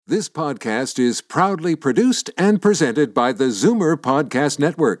This podcast is proudly produced and presented by the Zoomer Podcast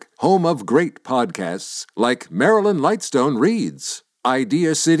Network, home of great podcasts like Marilyn Lightstone Reads,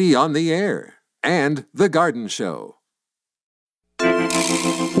 Idea City on the Air, and The Garden Show.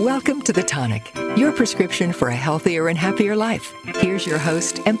 Welcome to The Tonic, your prescription for a healthier and happier life. Here's your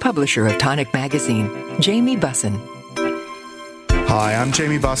host and publisher of Tonic Magazine, Jamie Bussin. Hi, I'm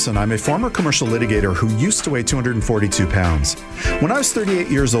Jamie Bussin. I'm a former commercial litigator who used to weigh 242 pounds. When I was 38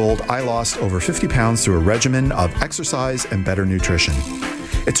 years old, I lost over 50 pounds through a regimen of exercise and better nutrition.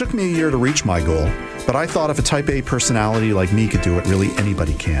 It took me a year to reach my goal, but I thought if a type A personality like me could do it, really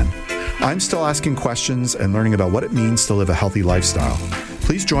anybody can. I'm still asking questions and learning about what it means to live a healthy lifestyle.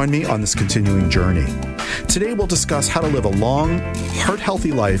 Please join me on this continuing journey. Today we'll discuss how to live a long,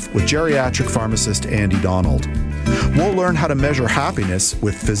 heart-healthy life with geriatric pharmacist Andy Donald. We'll learn how to measure happiness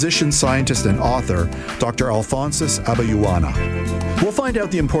with physician, scientist, and author Dr. Alphonsus Aboyuwana. We'll find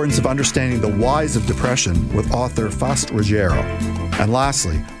out the importance of understanding the whys of depression with author Faust Ruggiero. And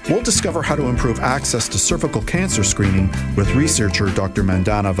lastly, we'll discover how to improve access to cervical cancer screening with researcher Dr.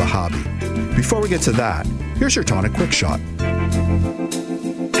 Mandana Vahabi. Before we get to that, here's your Tonic Quick Shot.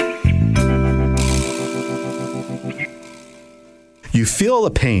 You feel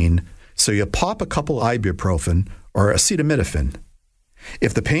a pain, so you pop a couple ibuprofen or acetaminophen.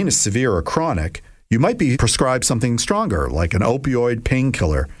 If the pain is severe or chronic, you might be prescribed something stronger, like an opioid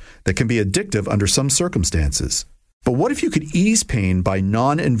painkiller that can be addictive under some circumstances. But what if you could ease pain by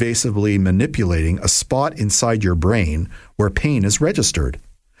non-invasively manipulating a spot inside your brain where pain is registered?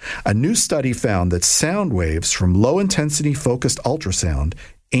 A new study found that sound waves from low-intensity focused ultrasound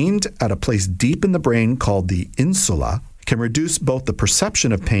aimed at a place deep in the brain called the insula can reduce both the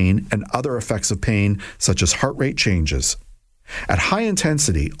perception of pain and other effects of pain, such as heart rate changes. At high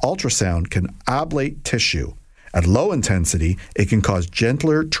intensity, ultrasound can ablate tissue. At low intensity, it can cause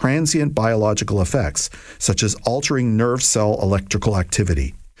gentler, transient biological effects, such as altering nerve cell electrical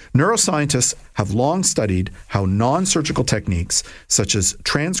activity. Neuroscientists have long studied how non-surgical techniques, such as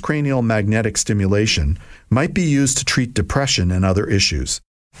transcranial magnetic stimulation, might be used to treat depression and other issues.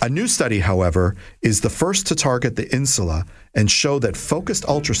 A new study, however, is the first to target the insula and show that focused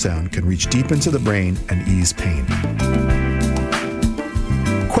ultrasound can reach deep into the brain and ease pain.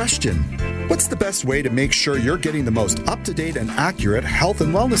 Question: what's the best way to make sure you're getting the most up-to-date and accurate health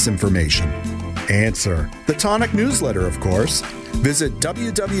and wellness information? Answer: the Tonic newsletter, of course. Visit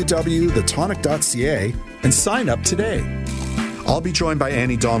www.thetonic.ca and sign up today. I'll be joined by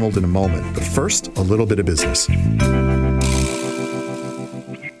Andy Donald in a moment, but first, a little bit of business.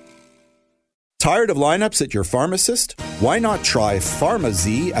 Tired of lineups at your pharmacist? Why not try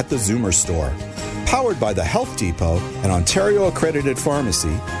PharmaZ at the Zoomer store? Powered by the Health Depot, an Ontario-accredited pharmacy,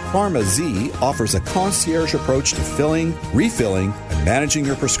 PharmaZ offers a concierge approach to filling, refilling, and managing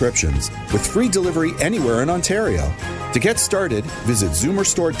your prescriptions with free delivery anywhere in Ontario. To get started, visit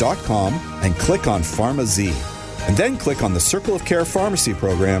zoomerstore.com and click on PharmaZ. And then click on the Circle of Care Pharmacy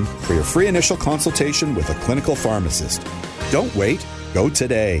program for your free initial consultation with a clinical pharmacist. Don't wait, go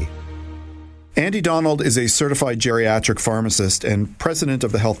today. Andy Donald is a certified geriatric pharmacist and president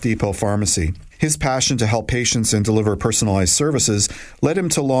of the Health Depot Pharmacy. His passion to help patients and deliver personalized services led him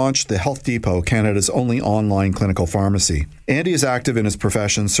to launch the Health Depot, Canada's only online clinical pharmacy. Andy is active in his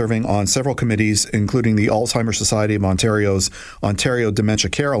profession, serving on several committees, including the Alzheimer's Society of Ontario's Ontario Dementia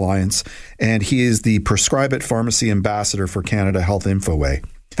Care Alliance, and he is the Prescribe It Pharmacy Ambassador for Canada Health Infoway.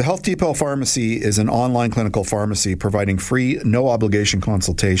 The Health Depot Pharmacy is an online clinical pharmacy providing free, no-obligation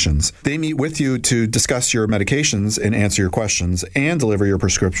consultations. They meet with you to discuss your medications and answer your questions and deliver your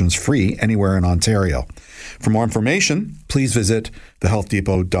prescriptions free anywhere in Ontario. For more information, please visit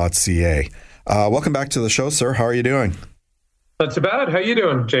thehealthdepot.ca. Welcome back to the show, sir. How are you doing? Not too bad. How are you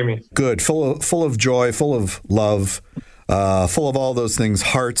doing, Jamie? Good. Full of joy, full of love, full of all those things,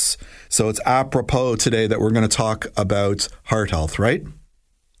 hearts. So it's apropos today that we're going to talk about heart health, right?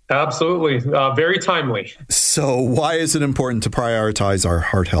 Absolutely. Very timely. So why is it important to prioritize our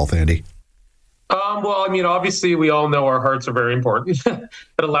heart health, Andy? Well, I mean, obviously, we all know our hearts are very important. It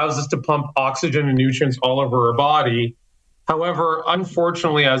allows us to pump oxygen and nutrients all over our body. However,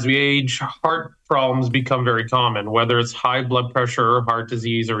 unfortunately, as we age, heart problems become very common, whether it's high blood pressure, heart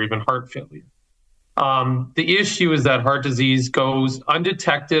disease, or even heart failure. The issue is that heart disease goes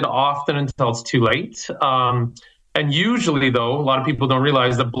undetected often until it's too late. And usually, though, a lot of people don't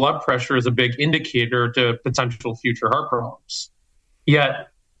realize that blood pressure is a big indicator to potential future heart problems. Yet,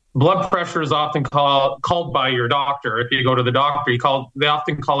 blood pressure is often called by your doctor. If you go to the doctor, they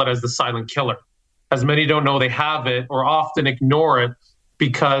often call it as the silent killer, as many don't know they have it or often ignore it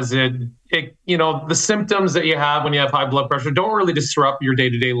because it the symptoms that you have when you have high blood pressure don't really disrupt your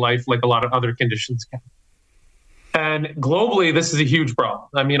day-to-day life like a lot of other conditions can. And globally, this is a huge problem.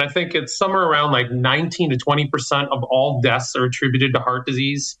 I mean, I think it's somewhere around like 19 to 20% of all deaths are attributed to heart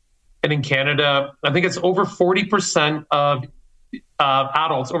disease. And in Canada, I think it's over 40% of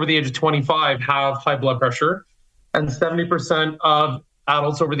adults over the age of 25 have high blood pressure, and 70% of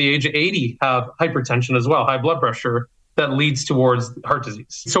adults over the age of 80 have hypertension as well, high blood pressure that leads towards heart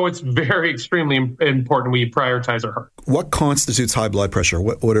disease. So it's very extremely important we prioritize our heart. What constitutes high blood pressure?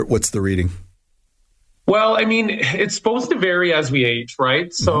 What's the reading? Well, I mean, it's supposed to vary as we age,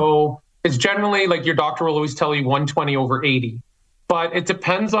 right? So it's generally like your doctor will always tell you 120 over 80, but it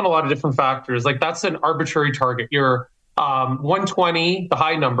depends on a lot of different factors. Like that's an arbitrary target. Your 120, the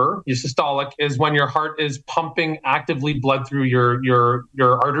high number, your systolic, is when your heart is pumping actively blood through your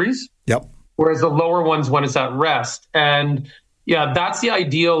arteries. Yep. Whereas the lower one's when it's at rest. And yeah, that's the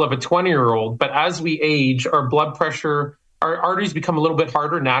ideal of a 20-year-old. But as we age, our blood pressure, our arteries become a little bit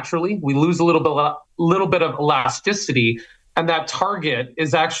harder naturally. We lose a little bit of elasticity. And that target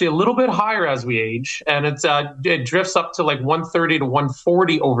is actually a little bit higher as we age. And it drifts up to like 130 to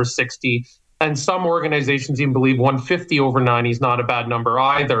 140 over 60. And some organizations even believe 150 over 90 is not a bad number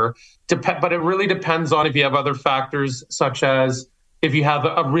either. But it really depends on if you have other factors, such as if you have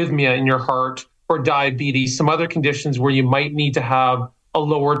arrhythmia in your heart or diabetes, some other conditions where you might need to have a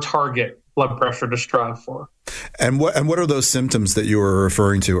lower target blood pressure to strive for. And what are those symptoms that you were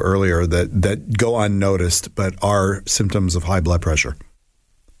referring to earlier that go unnoticed but are symptoms of high blood pressure?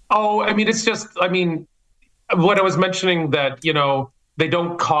 Oh, I mean, what I was mentioning that, they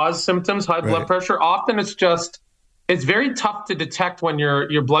don't cause symptoms, high blood pressure. Often it's very tough to detect when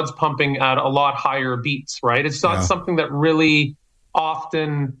your blood's pumping at a lot higher beats, right? It's not something that really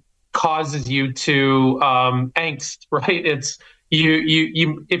often causes you to angst, right? It's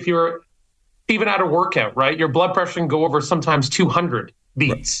you if you're even at a workout, right? Your blood pressure can go over sometimes 200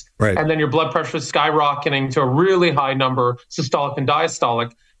 beats. Right. And then your blood pressure is skyrocketing to a really high number, systolic and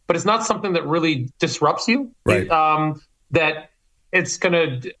diastolic. But it's not something that really disrupts you. Right. That it's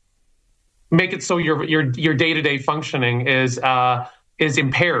going to make it so your day-to-day functioning is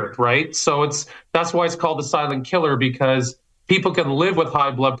impaired, right? So that's why it's called the silent killer, because people can live with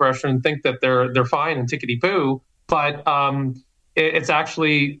high blood pressure and think that they're fine and tickety-boo, but it's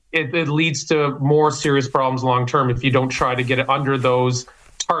actually it leads to more serious problems long term if you don't try to get it under those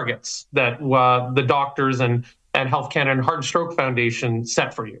targets that the doctors and Health Canada and Heart and Stroke Foundation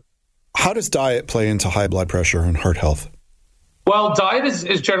set for you. How does diet play into high blood pressure and heart health? Well, diet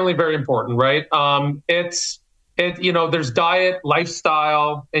is generally very important, right? There's diet,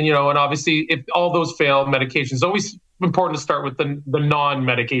 lifestyle, and obviously if all those fail, medication. It's always important to start with the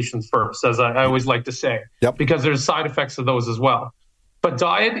non-medications first, as I always like to say, because there's side effects of those as well. But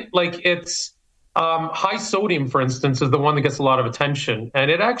diet, high sodium, for instance, is the one that gets a lot of attention. And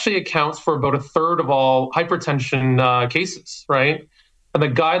it actually accounts for about a third of all hypertension cases, right? And the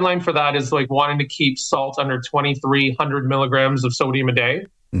guideline for that is wanting to keep salt under 2,300 milligrams of sodium a day.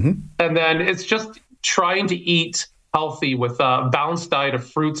 Mm-hmm. And then it's just trying to eat healthy with a balanced diet of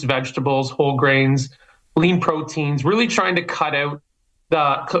fruits, vegetables, whole grains, lean proteins, really trying to cut out the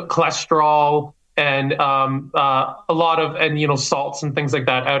cholesterol and a lot of salts and things like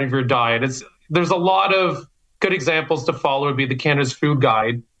that out of your diet. There's a lot of good examples to follow. Would be the Canada's Food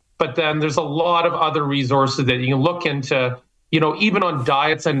Guide, but then there's a lot of other resources that you can look into, even on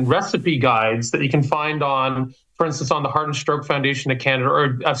diets and recipe guides that you can find on, for instance, on the Heart and Stroke Foundation of Canada,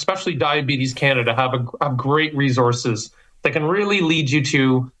 or especially Diabetes Canada have great resources that can really lead you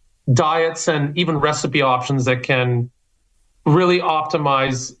to diets and even recipe options that can really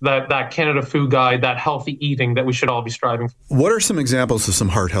optimize that Canada Food Guide, that healthy eating that we should all be striving for. What are some examples of some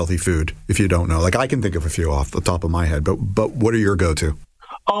heart healthy food, if you don't know? I can think of a few off the top of my head, but what are your go-to?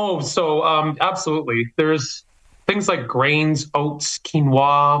 Oh, so absolutely. There's things like grains, oats,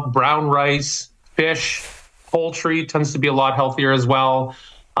 quinoa, brown rice, fish, poultry tends to be a lot healthier as well.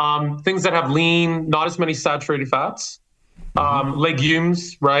 Things that have lean, not as many saturated fats.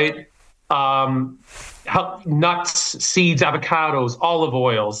 Legumes, right? Nuts, seeds, avocados, olive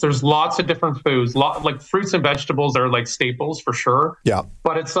oils. There's lots of different foods. Like fruits and vegetables are staples for sure. Yeah.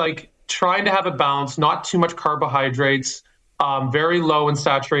 But it's trying to have a balance, not too much carbohydrates, very low in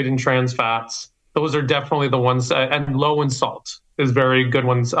saturated and trans fats. Those are definitely the ones, and low in salt is very good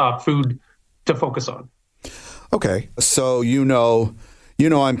ones, food to focus on. Okay. So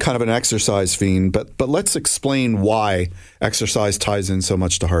I'm kind of an exercise fiend, but let's explain why exercise ties in so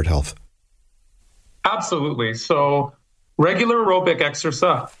much to heart health. Absolutely. So regular aerobic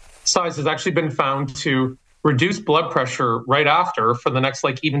exercise has actually been found to reduce blood pressure right after for the next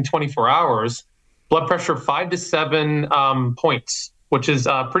even 24 hours, blood pressure 5 to 7 points, which is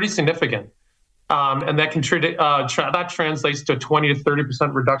pretty significant. And that that translates to a 20 to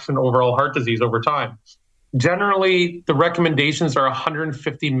 30% reduction in overall heart disease over time. Generally, the recommendations are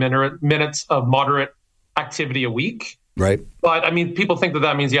 150 minutes of moderate activity a week. Right. But people think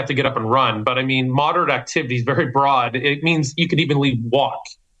that means you have to get up and run. But moderate activity is very broad. It means you could even walk,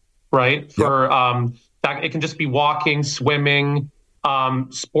 right? For that, it can just be walking, swimming,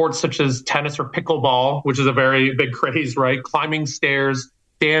 sports such as tennis or pickleball, which is a very big craze, right? Climbing stairs,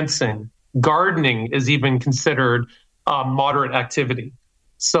 dancing, gardening is even considered moderate activity.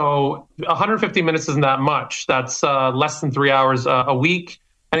 So 150 minutes isn't that much. That's less than 3 hours a week.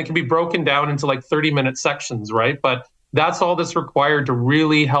 And it can be broken down into 30-minute sections, right? But that's all that's required to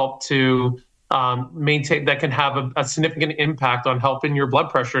really help to maintain, that can have a significant impact on helping your blood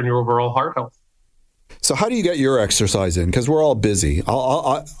pressure and your overall heart health. So how do you get your exercise in? Because we're all busy.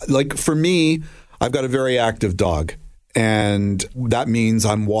 For me, I've got a very active dog. And that means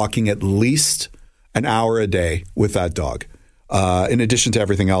I'm walking at least an hour a day with that dog. In addition to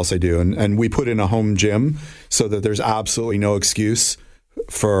everything else I do. And we put in a home gym so that there's absolutely no excuse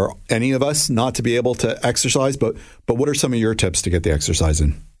for any of us not to be able to exercise. But what are some of your tips to get the exercise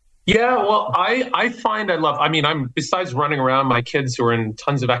in? Yeah, well, I find I'm besides running around my kids who are in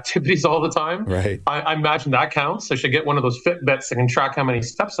tons of activities all the time. Right. I imagine that counts. I should get one of those Fitbits that can track how many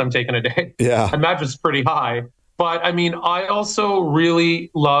steps I'm taking a day. Yeah. I imagine it's pretty high. But I also really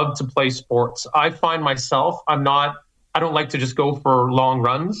love to play sports. I find myself, I don't like to just go for long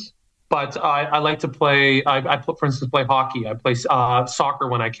runs, but I like to play. For instance, play hockey. I play soccer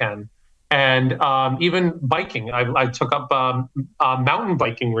when I can, and even biking. I took up mountain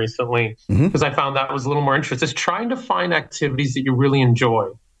biking recently because I found that was a little more interesting. It's trying to find activities that you really enjoy,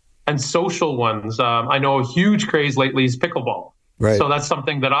 and social ones. I know a huge craze lately is pickleball. Right. So that's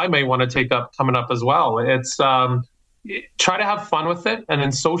something that I may want to take up coming up as well. It's try to have fun with it. And in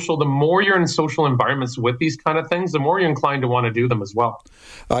the more you're in social environments with these kind of things, the more you're inclined to want to do them as well.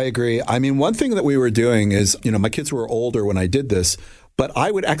 I agree. One thing that we were doing is, my kids were older when I did this, but I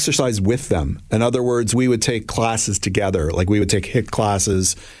would exercise with them. In other words, we would take classes together. We would take HIIT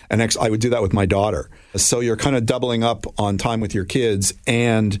classes, and I would do that with my daughter. So you're kind of doubling up on time with your kids,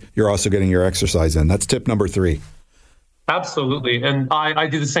 and you're also getting your exercise in. That's tip number 3. Absolutely. And I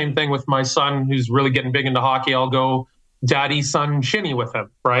do the same thing with my son who's really getting big into hockey. I'll go daddy son shinny with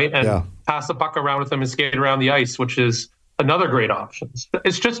him, right? And pass the puck around with him and skate around the ice, which is another great option.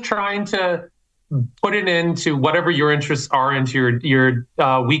 It's just trying to put it into whatever your interests are into your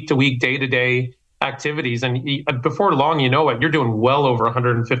week-to-week, day-to-day activities. And before long, you're doing well over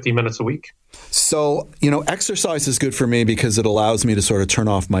 150 minutes a week. So, exercise is good for me because it allows me to sort of turn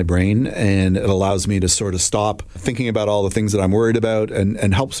off my brain, and it allows me to sort of stop thinking about all the things that I'm worried about,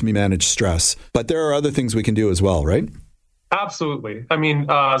 and helps me manage stress. But there are other things we can do as well, right? Absolutely.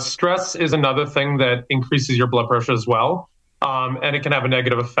 Stress is another thing that increases your blood pressure as well. And it can have a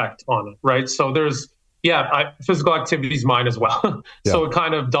negative effect on it, right? So there's, physical activity is mine as well. So it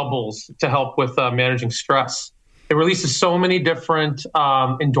kind of doubles to help with managing stress. It releases so many different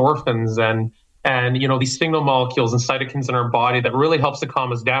endorphins and these signal molecules and cytokines in our body that really helps to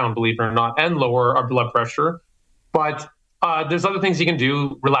calm us down, believe it or not, and lower our blood pressure. But there's other things you can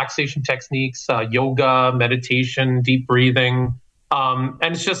do, relaxation techniques, yoga, meditation, deep breathing.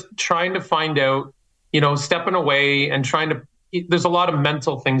 And it's just trying to find out, stepping away and there's a lot of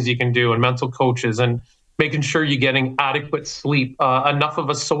mental things you can do and mental coaches, and making sure you're getting adequate sleep, enough of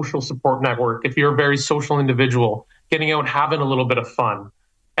a social support network. If you're a very social individual, getting out and having a little bit of fun.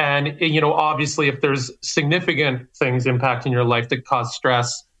 And, obviously, if there's significant things impacting your life that cause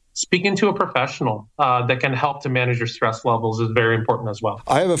stress, speaking to a professional that can help to manage your stress levels is very important as well.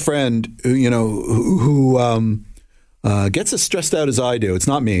 I have a friend who gets as stressed out as I do. It's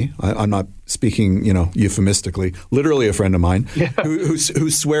not me. I'm not speaking, euphemistically. Literally a friend of mine who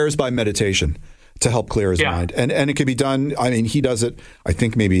swears by meditation to help clear his mind. And it can be done. He does it, I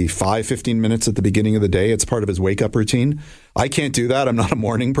think, maybe 15 minutes at the beginning of the day. It's part of his wake-up routine. I can't do that. I'm not a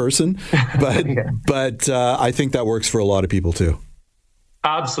morning person. But I think that works for a lot of people too.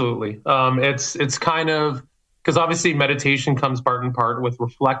 Absolutely. It's kind of, because obviously meditation comes part and part with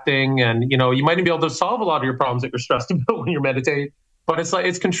reflecting, and you might even be able to solve a lot of your problems that you're stressed about when you meditate. But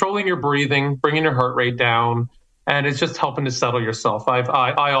it's controlling your breathing, bringing your heart rate down, and it's just helping to settle yourself.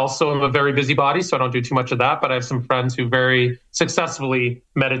 I also am a very busybody, so I don't do too much of that. But I have some friends who very successfully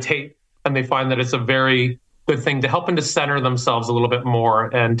meditate, and they find that it's a very good thing to help them to center themselves a little bit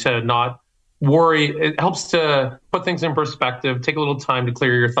more and to not worry. It helps to put things in perspective, take a little time to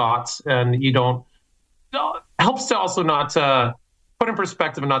clear your thoughts, and you don't helps to also not put in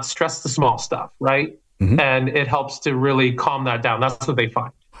perspective and not stress the small stuff, right? Mm-hmm. And it helps to really calm that down. That's what they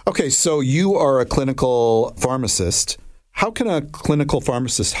find. Okay, so you are a clinical pharmacist. How can a clinical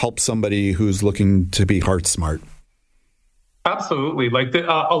pharmacist help somebody who's looking to be heart smart? Absolutely, like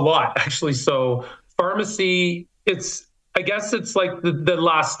a lot, actually. So pharmacy, I guess it's like the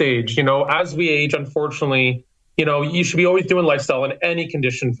last stage. As we age, unfortunately, you should be always doing lifestyle in any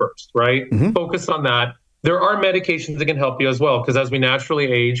condition first, right? Mm-hmm. Focus on that. There are medications that can help you as well, because as we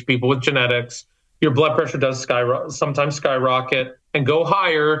naturally age, people with genetics, your blood pressure does sometimes skyrocket and go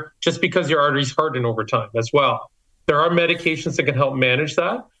higher just because your arteries harden over time as well. There are medications that can help manage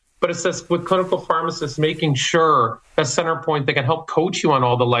that, but it's just with clinical pharmacists making sure a center point that can help coach you on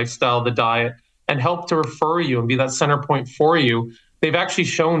all the lifestyle, the diet, and help to refer you and be that center point for you. They've actually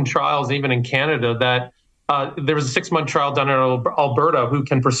shown trials, even in Canada, that there was a 6-month trial done in Alberta who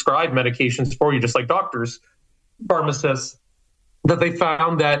can prescribe medications for you, just like doctors, pharmacists, that they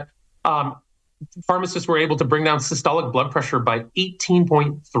found that pharmacists were able to bring down systolic blood pressure by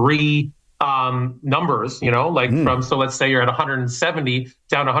 18.3 numbers, from, so let's say you're at 170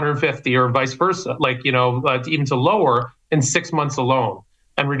 down to 150 or vice versa, even to lower in 6 months alone,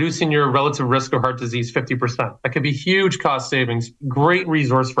 and reducing your relative risk of heart disease 50%. That could be huge cost savings, great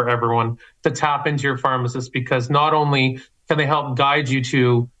resource for everyone to tap into your pharmacist, because not only can they help guide you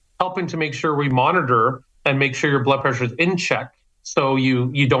to helping to make sure we monitor and make sure your blood pressure is in check so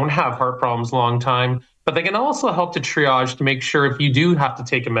you don't have heart problems long time, but they can also help to triage to make sure if you do have to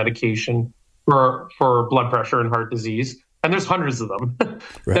take a medication for blood pressure and heart disease, and there's hundreds of them,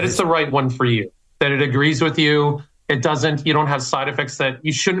 right, that it's the right one for you, that it agrees with you. You don't have side effects that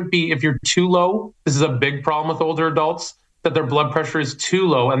you shouldn't be. If you're too low, this is a big problem with older adults, that their blood pressure is too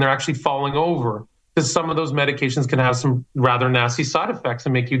low and they're actually falling over, because some of those medications can have some rather nasty side effects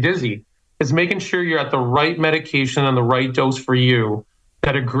and make you dizzy. It's making sure you're at the right medication and the right dose for you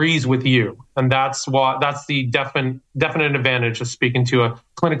that agrees with you. And that's the definite advantage of speaking to a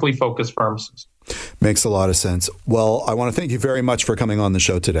clinically focused pharmacist. Makes a lot of sense. Well, I want to thank you very much for coming on the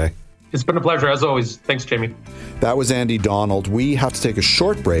show today. It's been a pleasure, as always. Thanks, Jamie. That was Andy Donald. We have to take a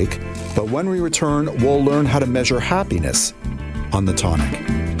short break, but when we return, we'll learn how to measure happiness on the Tonic.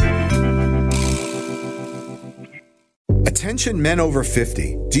 Attention men over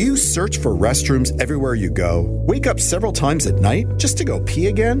 50. Do you search for restrooms everywhere you go? Wake up several times at night just to go pee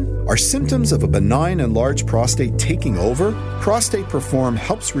again? Are symptoms of a benign enlarged prostate taking over? Prostate Perform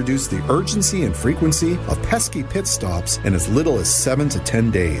helps reduce the urgency and frequency of pesky pit stops in as little as 7 to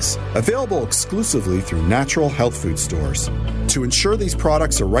 10 days. Available exclusively through natural health food stores. To ensure these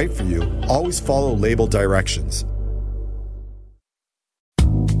products are right for you, always follow label directions.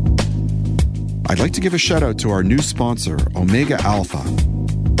 I'd like to give a shout out to our new sponsor, Omega Alpha.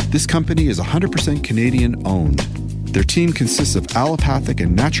 This company is 100% Canadian owned. Their team consists of allopathic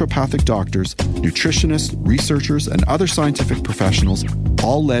and naturopathic doctors, nutritionists, researchers, and other scientific professionals,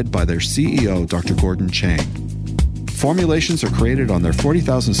 all led by their CEO, Dr. Gordon Chang. Formulations are created on their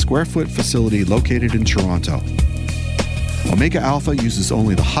 40,000 square foot facility located in Toronto. Omega Alpha uses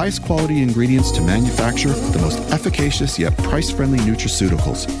only the highest quality ingredients to manufacture the most efficacious yet price-friendly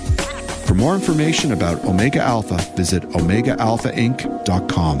nutraceuticals. For more information about Omega Alpha, visit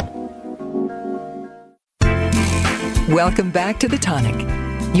OmegaAlphaInc.com. Welcome back to The Tonic,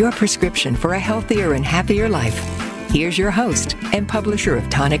 your prescription for a healthier and happier life. Here's your host and publisher of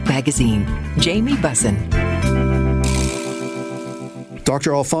Tonic Magazine, Jamie Bussin.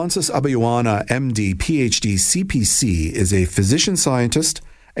 Dr. Alphonsus Aboyuwana MD PhD CPC is a physician scientist,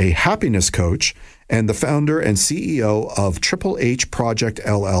 a happiness coach, and the founder and CEO of Triple H Project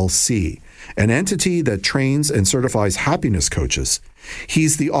LLC, an entity that trains and certifies happiness coaches.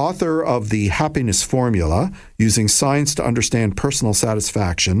 He's the author of the Happiness Formula, using science to understand personal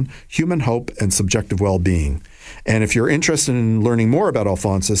satisfaction, human hope, and subjective well-being. And if you're interested in learning more about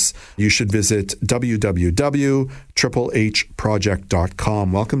Alphonsus, you should visit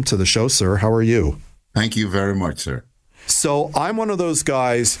www.triplehproject.com. Welcome to the show, sir. How are you? Thank you very much, sir. So I'm one of those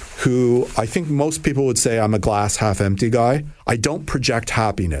guys who I think most people would say I'm a glass half empty guy. I don't project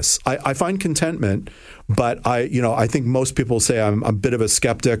happiness. I find contentment, but I think most people say I'm a bit of a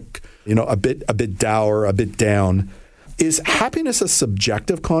skeptic, a bit dour, a bit down. Is happiness a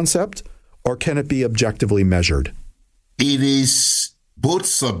subjective concept, or can it be objectively measured? It is both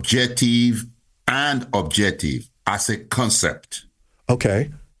subjective and objective as a concept. Okay.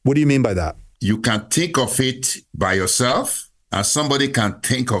 What do you mean by that? You can think of it by yourself, and somebody can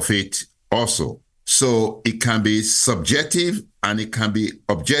think of it also. So it can be subjective and it can be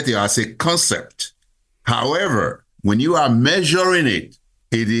objective as a concept. However, when you are measuring it,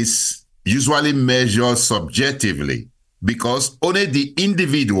 it is usually measured subjectively because only the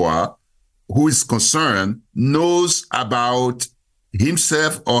individual who is concerned knows about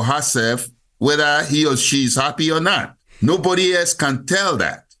himself or herself, whether he or she is happy or not. Nobody else can tell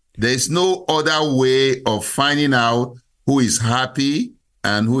that. There is no other way of finding out who is happy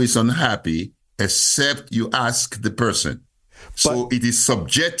and who is unhappy except you ask the person. So it is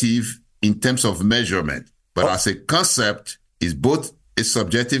subjective in terms of measurement. But as a concept, it's both a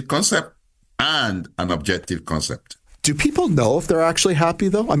subjective concept and an objective concept. Do people know if they're actually happy,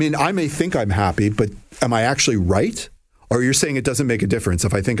 though? I mean, I may think I'm happy, but am I actually right? Or you're saying it doesn't make a difference?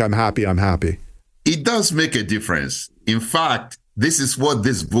 If I think I'm happy, I'm happy. It does make a difference. In fact, this is what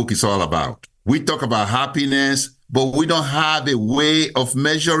this book is all about. We talk about happiness, but we don't have a way of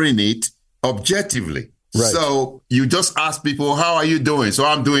measuring it objectively. Right. So you just ask people, how are you doing? So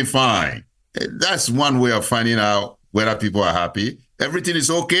I'm doing fine. That's one way of finding out whether people are happy. Everything is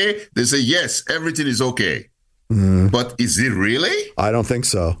okay. They say, yes, everything is okay. But is it really? I don't think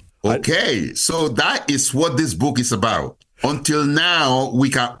so. Okay. So that is what this book is about. Until now, we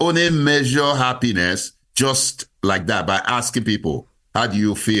can only measure happiness just like that by asking people, how do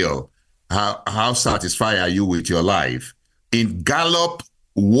you feel? How satisfied are you with your life? In Gallup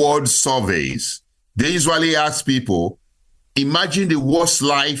World Surveys, they usually ask people, imagine the worst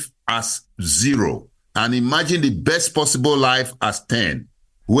life as 0 and imagine the best possible life as 10.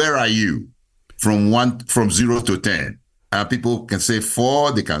 Where are you from 0 to 10? And people can say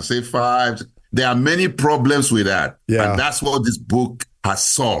 4, they can say 5. There are many problems with that. Yeah. And that's what this book has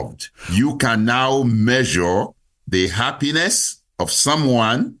solved. You can now measure the happiness of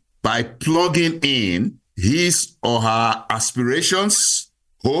someone by plugging in his or her aspirations,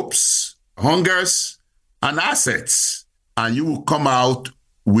 hopes, hungers, and assets. And you will come out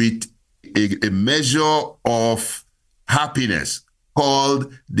with a measure of happiness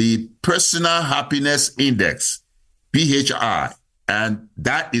called the Personal Happiness Index, PHI. And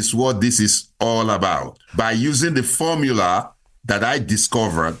that is what this is all about. By using the formula that I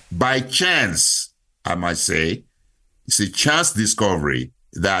discovered by chance, I might say, it's a chance discovery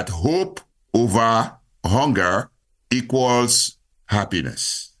that hope over hunger equals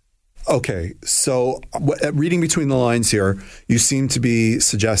happiness. Okay, so reading between the lines here, you seem to be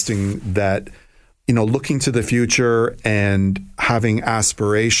suggesting that, looking to the future and having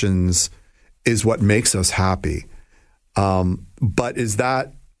aspirations is what makes us happy. But is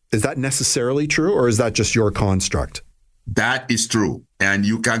that necessarily true, or is that just your construct? That is true. And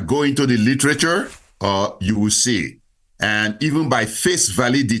you can go into the literature, you will see. And even by face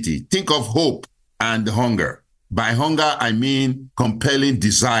validity, think of hope and hunger. By hunger, I mean compelling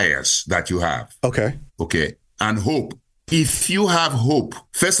desires that you have. Okay. And hope. If you have hope,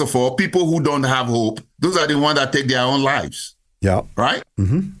 first of all, people who don't have hope, those are the ones that take their own lives. Yeah. Right?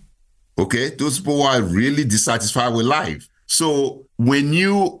 Mm-hmm. Okay. Those people who are really dissatisfied with life. So when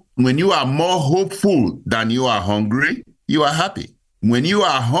you are more hopeful than you are hungry, you are happy. When you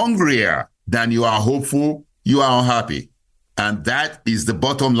are hungrier than you are hopeful, you are unhappy. And that is the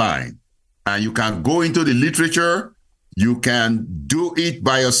bottom line. And you can go into the literature. You can do it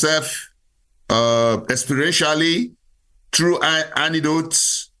by yourself, experientially, through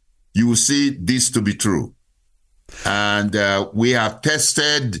anecdotes. You will see this to be true. And we have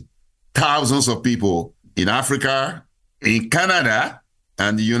tested thousands of people in Africa, in Canada,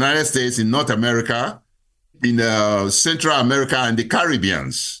 and the United States, in North America, in Central America and the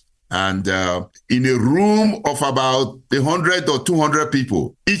Caribbeans. And in a room of about 100 or 200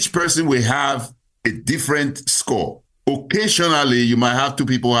 people, each person will have a different score. Occasionally, you might have 2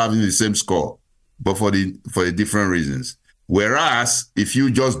 people having the same score, but for the different reasons. Whereas if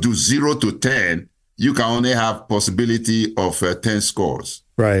you just do 0 to 10, you can only have possibility of 10 scores.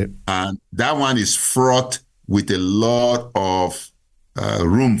 Right. And that one is fraught with a lot of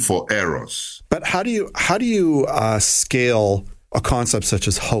room for errors. But how do you scale a concept such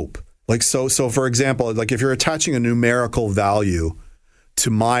as hope? Like, so for example, like if you're attaching a numerical value to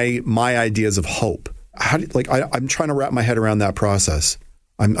my ideas of hope, how do I'm trying to wrap my head around that process.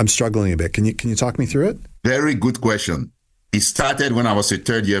 I'm struggling a bit. Can you talk me through it? Very good question. It started when I was a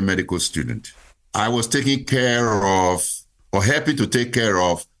 3rd-year medical student. I was taking care of, or helping to take care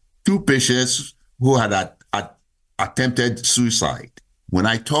of, 2 patients who had attempted suicide. When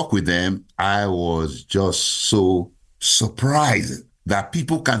I talked with them, I was just so surprised that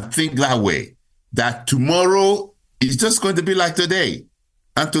people can think that way, that tomorrow is just going to be like today.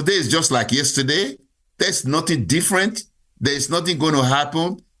 And today is just like yesterday. There's nothing different. There's nothing going to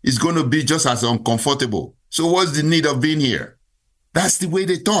happen. It's going to be just as uncomfortable. So what's the need of being here? That's the way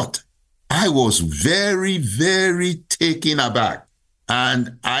they thought. I was very, very taken aback.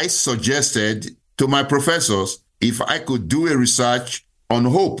 And I suggested to my professors if I could do a research on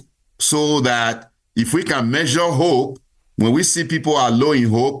hope, so that if we can measure hope, when we see people are low in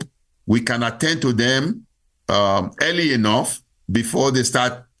hope, we can attend to them early enough before they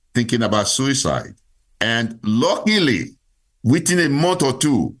start thinking about suicide. And luckily, within a month or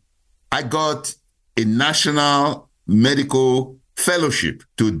two, I got a national medical fellowship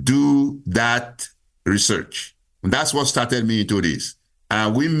to do that research. And that's what started me into this.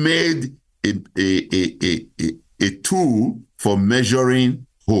 And we made a tool for measuring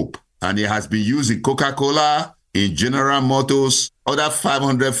hope. And it has been used in Coca-Cola, in General Motors, other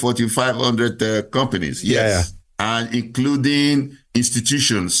 500 companies. Yes. Yeah. And including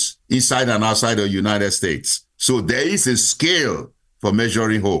institutions inside and outside of the United States. So there is a scale for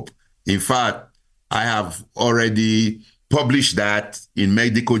measuring hope. In fact, I have already published that in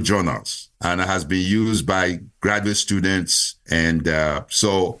medical journals, and it has been used by graduate students. And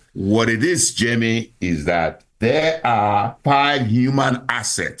so what it is, Jamie, is that there are 5 human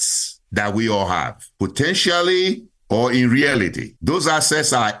assets that we all have, potentially or in reality. Those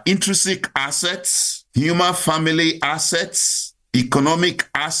assets are intrinsic assets, human family assets, economic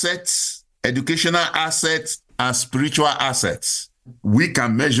assets, educational assets, and spiritual assets. We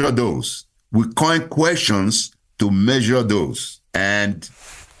can measure those. We coin questions to measure those. And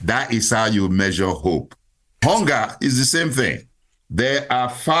that is how you measure hope. Hunger is the same thing. There are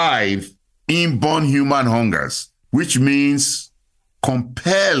 5 inborn human hungers, which means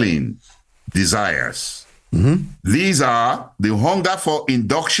compelling desires. Mm-hmm. These are the hunger for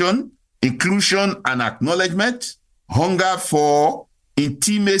induction, inclusion, and acknowledgement, hunger for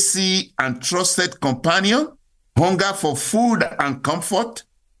intimacy and trusted companion, hunger for food and comfort,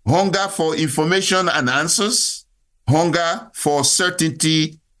 hunger for information and answers, hunger for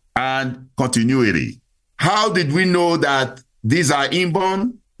certainty and continuity. How did we know that these are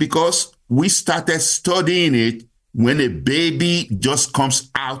inborn? Because we started studying it when a baby just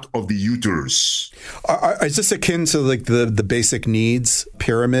comes out of the uterus. Is this akin to like the basic needs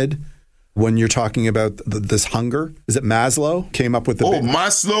pyramid when you're talking about this hunger? Is it Maslow came up with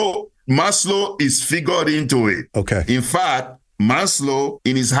the... Maslow is figured into it. Okay. In fact, Maslow,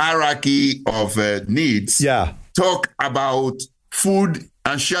 in his hierarchy of needs, talk about food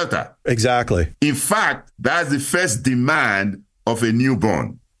and shelter. Exactly. In fact, that's the first demand of a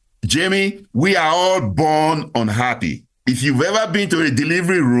newborn. Jamie, we are all born unhappy. If you've ever been to a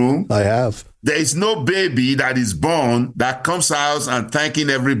delivery room, I have. There is no baby that is born that comes out and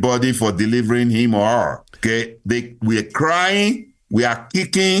thanking everybody for delivering him or her. Okay, we are crying, we are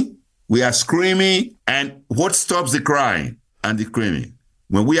kicking, we are screaming, and what stops the crying and the screaming?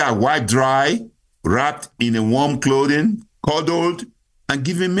 When we are wiped dry, wrapped in a warm clothing, cuddled, and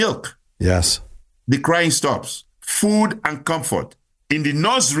given milk. Yes. The crying stops. Food and comfort. In the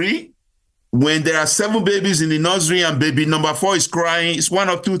nursery, when there are 7 babies in the nursery and baby number 4 is crying, it's one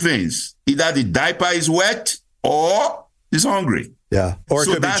of 2 things. Either the diaper is wet or is hungry. Yeah. Or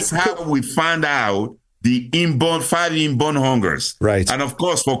so that's how we find out the 5 inborn hungers. Right. And of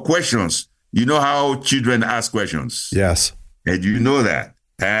course, for questions, you know how children ask questions. Yes. And you know that.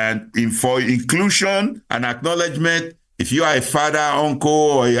 And for inclusion and acknowledgement, if you are a father, uncle,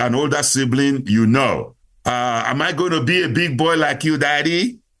 or an older sibling, you know. Am I going to be a big boy like you,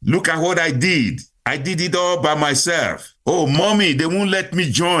 Daddy? Look at what I did. I did it all by myself. Oh, Mommy, they won't let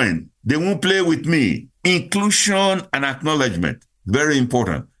me join. They won't play with me. Inclusion and acknowledgement, very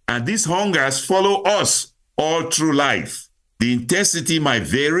important. And these hungers follow us all through life. The intensity might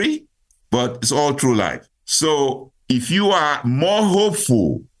vary, but it's all through life. So if you are more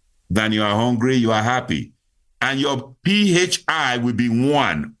hopeful than you are hungry, you are happy. And your PHI will be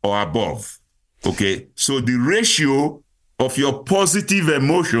 1 or above. Okay, so the ratio of your positive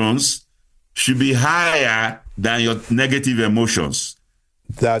emotions should be higher than your negative emotions.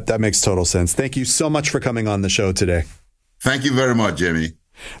 That makes total sense. Thank you so much for coming on the show today. Thank you very much, Jamie.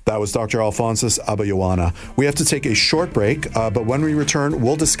 That was Dr. Alphonsus Aboyuwana. We have to take a short break, but when we return,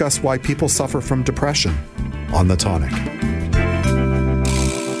 we'll discuss why people suffer from depression on The Tonic.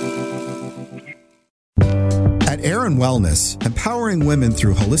 At Aaron Wellness, empowering women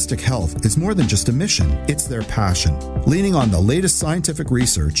through holistic health is more than just a mission, it's their passion. Leaning on the latest scientific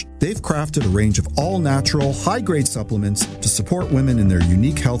research, they've crafted a range of all-natural, high-grade supplements to support women in their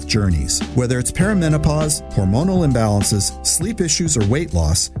unique health journeys. Whether it's perimenopause, hormonal imbalances, sleep issues, or weight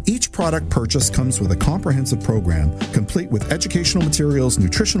loss, each product purchase comes with a comprehensive program complete with educational materials,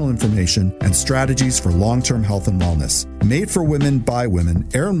 nutritional information, and strategies for long-term health and wellness. Made for women by women,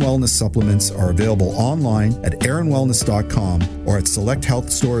 Aaron Wellness supplements are available online at aaronwellness.com AaronWellness.com or at select health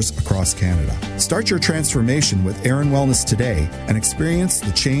stores across Canada. Start your transformation with Aaron Wellness today and experience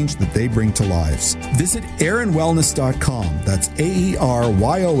the change that they bring to lives. Visit AaronWellness.com. That's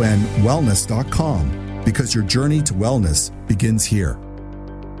AERYON Wellness.com, because your journey to wellness begins here.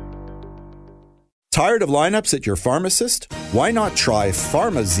 Tired of lineups at your pharmacist? Why not try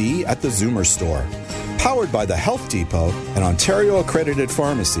PharmaZ at the Zoomer store? Powered by the Health Depot, an Ontario-accredited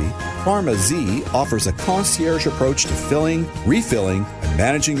pharmacy, PharmaZ offers a concierge approach to filling, refilling, and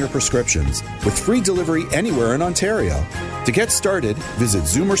managing your prescriptions with free delivery anywhere in Ontario. To get started, visit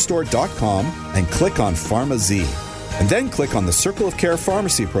zoomerstore.com and click on PharmaZ. And then click on the Circle of Care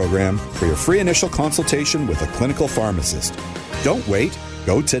Pharmacy program for your free initial consultation with a clinical pharmacist. Don't wait.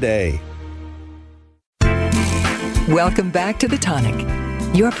 Go today. Welcome back to The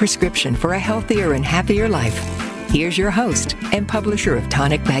Tonic, your prescription for a healthier and happier life. Here's your host and publisher of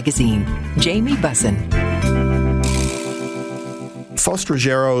Tonic Magazine, Jamie Bussin. Faust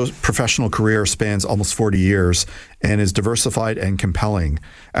Ruggiero's professional career spans almost 40 years and is diversified and compelling,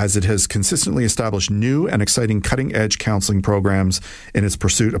 as it has consistently established new and exciting cutting-edge counseling programs in its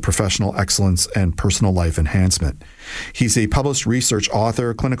pursuit of professional excellence and personal life enhancement. He's a published research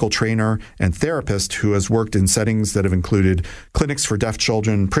author, clinical trainer, and therapist who has worked in settings that have included clinics for deaf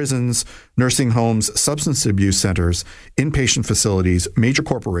children, prisons, nursing homes, substance abuse centers, inpatient facilities, major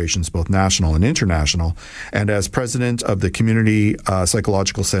corporations, both national and international, and as president of the Community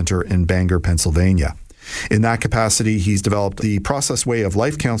Psychological Center in Bangor, Pennsylvania. In that capacity, he's developed the Process Way of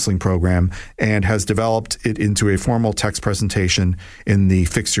Life counseling program and has developed it into a formal text presentation in the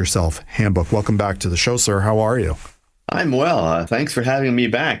Fix Yourself handbook. Welcome back to the show, sir. How are you? I'm well. Thanks for having me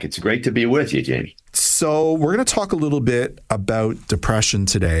back. It's great to be with you, Jamie. So we're going to talk a little bit about depression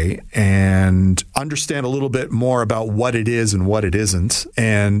today and understand a little bit more about what it is and what it isn't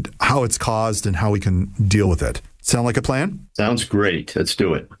and how it's caused and how we can deal with it. Sound like a plan? Sounds great. Let's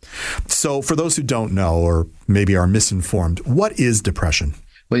do it. So for those who don't know or maybe are misinformed, what is depression?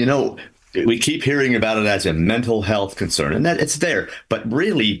 Well, we keep hearing about it as a mental health concern, and that it's there. But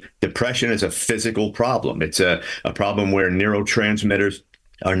really, depression is a physical problem. It's a problem where neurotransmitters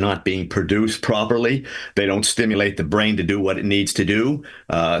are not being produced properly. They don't stimulate the brain to do what it needs to do.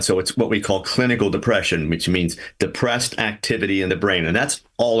 So it's what we call clinical depression, which means depressed activity in the brain. And that's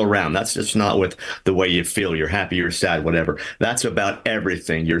all around. That's just not with the way you feel. You're happy, you're sad, whatever. That's about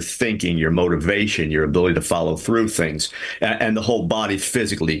everything. Your thinking, your motivation, your ability to follow through things. And the whole body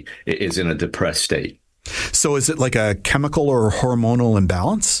physically is in a depressed state. So is it like a chemical or hormonal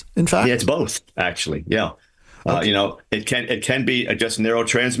imbalance, in fact? Yeah, it's both, actually. Yeah. Okay. It can be just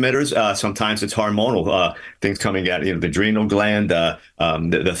neurotransmitters. Sometimes it's hormonal things coming out, the adrenal gland,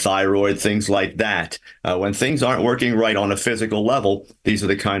 the thyroid, things like that. When things aren't working right on a physical level, these are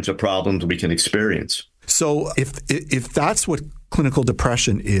the kinds of problems we can experience. So if that's what clinical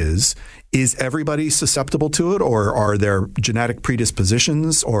depression is everybody susceptible to it, or are there genetic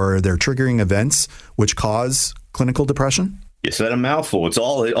predispositions or are there triggering events which cause clinical depression? You said a mouthful. It's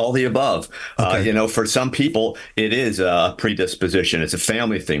all the above. Okay. For some people, it is a predisposition. It's a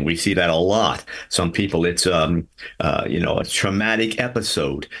family thing. We see that a lot. Some people, it's a traumatic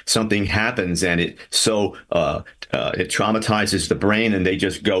episode. Something happens, and it traumatizes the brain, and they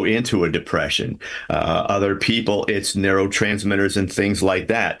just go into a depression. Other people, it's neurotransmitters and things like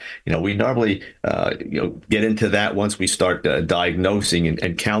that. We normally get into that once we start diagnosing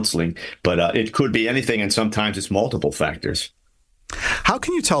and counseling, but it could be anything, and sometimes it's multiple factors. How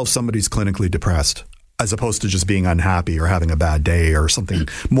can you tell if somebody's clinically depressed as opposed to just being unhappy or having a bad day or something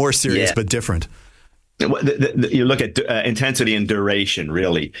more serious but different? You look at intensity and duration,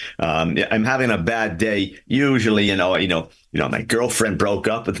 really. I'm having a bad day. Usually, my girlfriend broke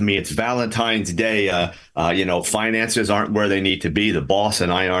up with me. It's Valentine's Day. Finances aren't where they need to be. The boss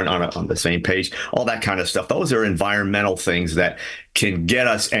and I aren't on the same page. All that kind of stuff. Those are environmental things that can get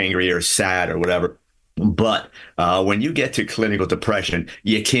us angry or sad or whatever. But when you get to clinical depression,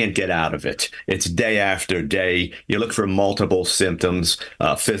 you can't get out of it. It's day after day. You look for multiple symptoms,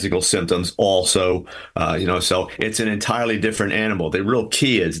 physical symptoms also, so it's an entirely different animal. The real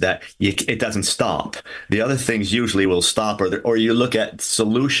key is that it doesn't stop. The other things usually will stop, or you look at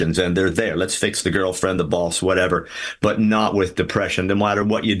solutions and they're there. Let's fix the girlfriend, the boss, whatever, but not with depression. No matter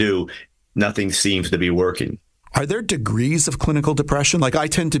what you do, nothing seems to be working. Are there degrees of clinical depression? Like I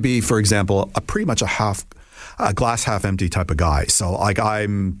tend to be, for example, pretty much a glass half empty type of guy. So like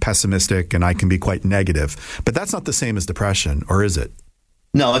I'm pessimistic and I can be quite negative, but that's not the same as depression, or is it?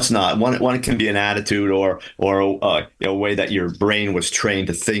 No, it's not. One can be an attitude or a way that your brain was trained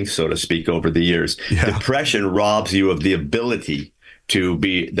to think, so to speak, over the years. Yeah. Depression robs you of the ability to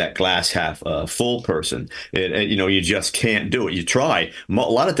be that glass half full person. You just can't do it. You try. A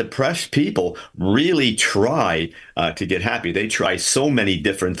lot of depressed people really try to get happy. They try so many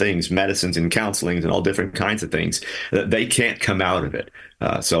different things, medicines and counselings and all different kinds of things, that they can't come out of it.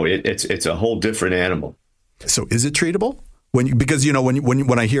 So it's a whole different animal. So is it treatable? Because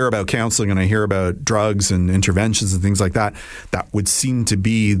when I hear about counseling and I hear about drugs and interventions and things like that, that would seem to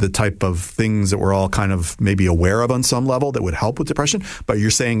be the type of things that we're all kind of maybe aware of on some level that would help with depression. But you're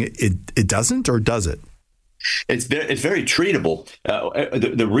saying it doesn't, or does it? It's very treatable.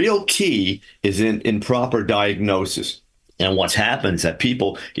 The real key is in proper diagnosis. And what happens is that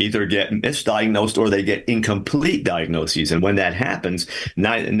people either get misdiagnosed or they get incomplete diagnoses. And when that happens,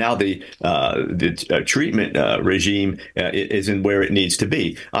 now the treatment regime isn't where it needs to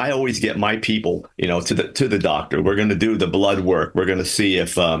be. I always get my people, to the doctor. We're going to do the blood work. We're going to see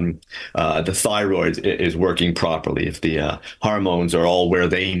if the thyroid is working properly, if the hormones are all where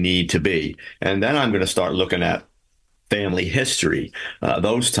they need to be. And then I'm going to start looking at family history,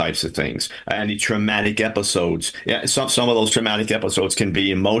 those types of things, any traumatic episodes. Yeah, some of those traumatic episodes can be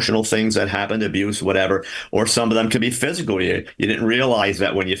emotional things that happened, abuse, whatever, or some of them can be physical. You didn't realize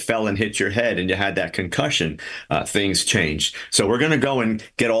that when you fell and hit your head and you had that concussion, things changed. So we're going to go and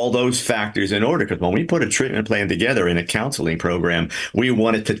get all those factors in order, because when we put a treatment plan together in a counseling program, we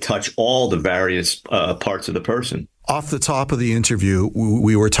want it to touch all the various parts of the person. Off the top of the interview,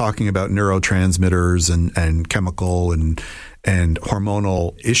 we were talking about neurotransmitters and chemical and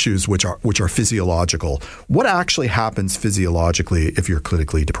hormonal issues, which are physiological. What actually happens physiologically if you're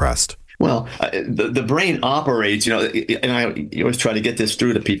clinically depressed? Well, the brain operates, and you always try to get this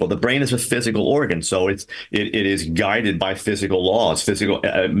through to people. The brain is a physical organ, so it is guided by physical laws,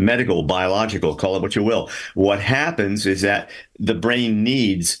 medical, biological, call it what you will. What happens is that the brain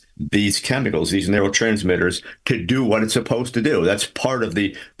needs these chemicals, these neurotransmitters, to do what it's supposed to do. That's part of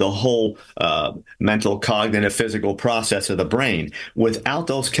the whole mental, cognitive, physical process of the brain. Without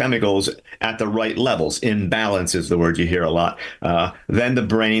those chemicals at the right levels, imbalance is the word you hear a lot, then the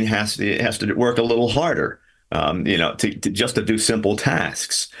brain has to work a little harder. To do simple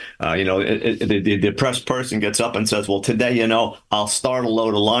tasks. The depressed person gets up and says, well, today, I'll start a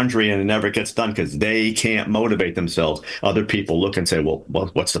load of laundry, and it never gets done because they can't motivate themselves. Other people look and say, well,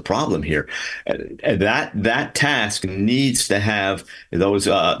 what's the problem here? And that task needs to have those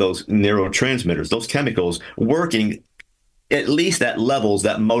neurotransmitters, those chemicals working at least at levels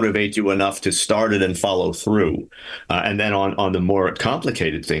that motivate you enough to start it and follow through. And then on the more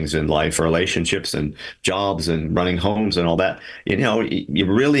complicated things in life, relationships and jobs and running homes and all that, you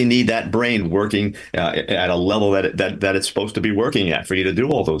really need that brain working at a level that it's supposed to be working at for you to do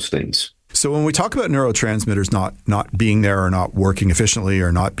all those things. So when we talk about neurotransmitters not being there or not working efficiently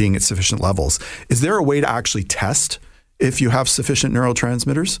or not being at sufficient levels, is there a way to actually test if you have sufficient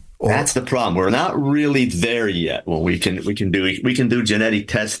neurotransmitters? That's the problem. We're not really there yet. Well, we can do genetic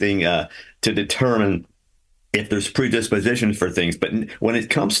testing to determine if there's predisposition for things. But when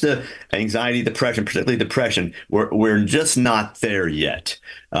it comes to anxiety, depression, particularly depression, we're just not there yet.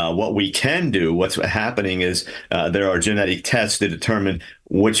 What we can do, what's happening is there are genetic tests to determine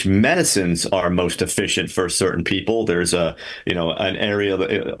which medicines are most efficient for certain people. There's an area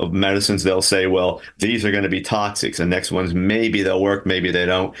of medicines they'll say, well, these are going to be toxics. The next ones, maybe they'll work, maybe they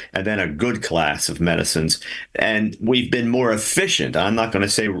don't. And then a good class of medicines. And we've been more efficient. I'm not going to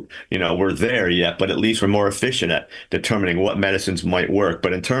say, we're there yet, but at least we're more efficient at determining what medicines might work.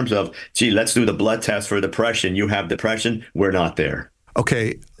 But in terms of, let's do the blood test for depression. You have depression. We're not there.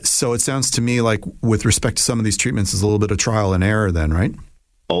 Okay. So it sounds to me like with respect to some of these treatments, there's a little bit of trial and error then, right?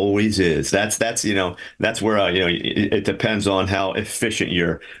 Always is. That's where it depends on how efficient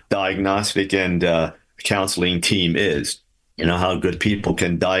your diagnostic and counseling team is. How good people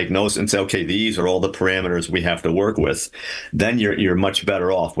can diagnose and say, okay, these are all the parameters we have to work with. Then you're much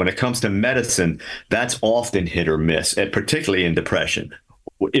better off. When it comes to medicine, that's often hit or miss, and particularly in depression.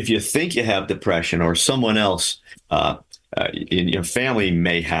 If you think you have depression or someone else in your family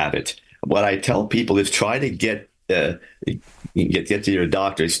may have it, what I tell people is try to get to your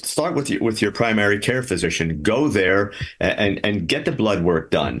doctor. Start with your primary care physician. Go there and get the blood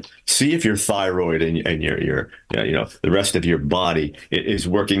work done. See if your thyroid and your the rest of your body is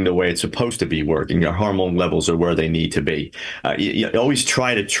working the way it's supposed to be working. Your hormone levels are where they need to be. You always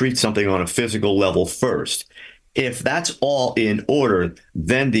try to treat something on a physical level first. If that's all in order,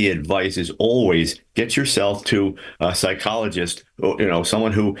 then the advice is always get yourself to a psychologist,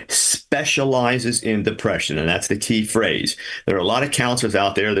 someone who specializes in depression. And that's the key phrase. There are a lot of counselors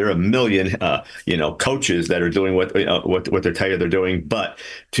out there. There are a million, coaches that are doing what they tell you they're doing. But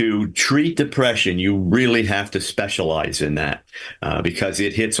to treat depression, you really have to specialize in that because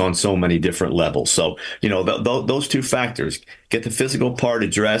it hits on so many different levels. So, those two factors, get the physical part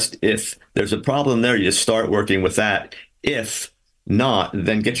addressed. If there's a problem there, you start working with that. If not,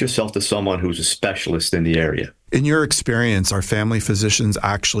 then get yourself to someone who's a specialist in the area. In your experience, are family physicians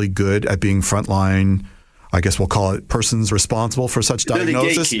actually good at being frontline, I guess we'll call it, persons responsible for such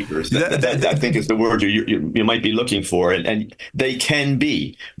diagnosis? They're the gatekeepers. That I think is the word you might be looking for. And they can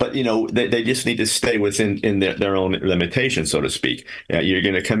be, but, they just need to stay within their own limitations, so to speak. You're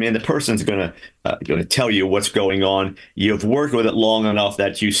going to come in, the person's going to tell you what's going on. You've worked with it long enough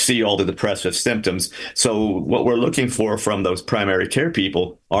that you see all the depressive symptoms. So what we're looking for from those primary care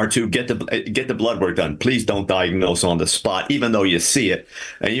people are to get the blood work done. Please don't diagnose on the spot, even though you see it.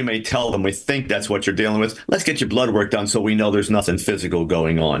 And you may tell them, we think that's what you're dealing with. Let's get your blood work done so we know there's nothing physical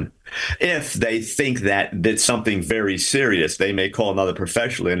going on. If they think that it's something very serious, they may call another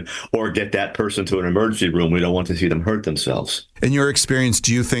professional in or get that person to an emergency room. We don't want to see them hurt themselves. In your experience,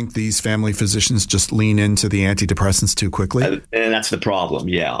 do you think these family physicians just lean into the antidepressants too quickly? And that's the problem.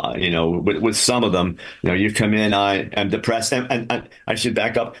 Yeah. With some of them, you come in, I am depressed. And I should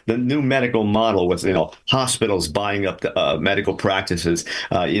back up. The new medical model with, hospitals buying up the medical practices,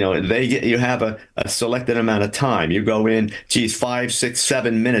 you have a selected amount of time. You go in, 5, 6,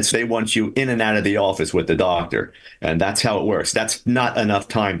 7 minutes. They want you in and out of the office with the doctor. And that's how it works. That's not enough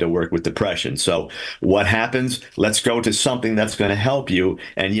time to work with depression. So what happens? Let's go to something that's going to help you.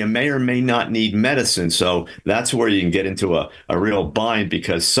 And you may or may not need medicine. So that's where you can get into a real bind,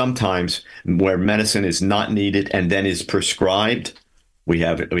 because sometimes where medicine is not needed and then is prescribed, we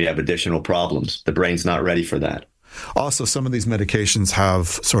have additional problems. The brain's not ready for that. Also, some of these medications have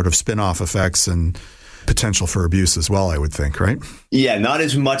sort of spin-off effects and potential for abuse as well, I would think, right? Yeah, not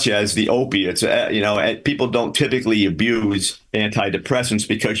as much as the opiates. People don't typically abuse antidepressants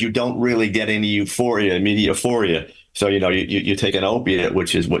because you don't really get any immediate euphoria. So, you take an opiate,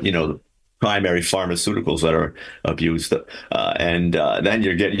 which is what, primary pharmaceuticals that are abused, and then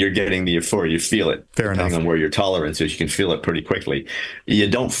you're getting the euphoria. You feel it. Fair enough. Depending on where your tolerance is, you can feel it pretty quickly. You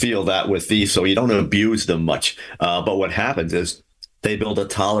don't feel that with these, so you don't abuse them much. But what happens is they build a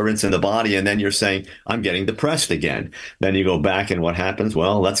tolerance in the body, and then you're saying, I'm getting depressed again. Then you go back, and what happens?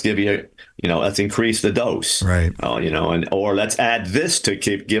 Well, let's give you, let's increase the dose. Right. Or let's add this to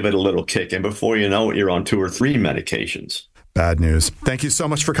give it a little kick. And before you know it, you're on 2 or 3 medications. Bad news. Thank you so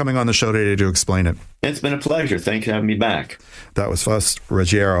much for coming on the show today to explain it. It's been a pleasure. Thanks for having me back. That was Faust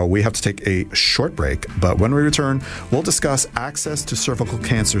Ruggiero. We have to take a short break, but when we return, we'll discuss access to cervical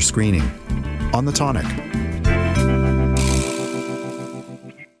cancer screening on The Tonic.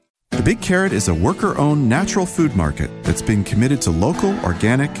 The Big Carrot is a worker-owned natural food market that's been committed to local,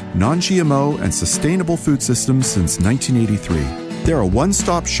 organic, non-GMO, and sustainable food systems since 1983. They're a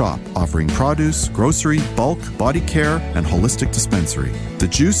one-stop shop offering produce, grocery, bulk, body care, and holistic dispensary. The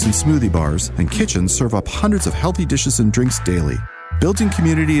juice and smoothie bars and kitchen serve up hundreds of healthy dishes and drinks daily. Building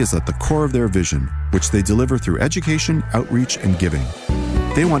community is at the core of their vision, which they deliver through education, outreach, and giving.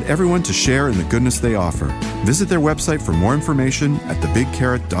 They want everyone to share in the goodness they offer. Visit their website for more information at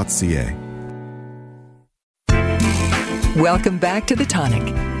thebigcarrot.ca. Welcome back to The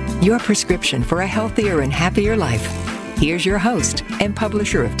Tonic, your prescription for a healthier and happier life. Here's your host and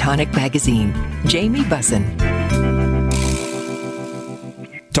publisher of Tonic Magazine, Jamie Bussin.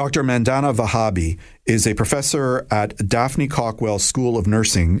 Dr. Mandana Vahabi is a professor at Daphne Cockwell School of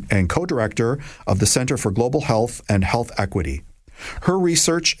Nursing and co-director of the Center for Global Health and Health Equity. Her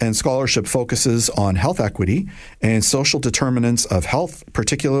research and scholarship focuses on health equity and social determinants of health,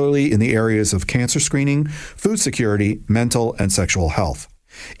 particularly in the areas of cancer screening, food security, mental and sexual health.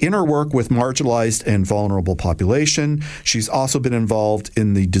 In her work with marginalized and vulnerable population, she's also been involved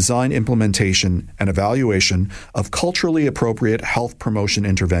in the design, implementation, and evaluation of culturally appropriate health promotion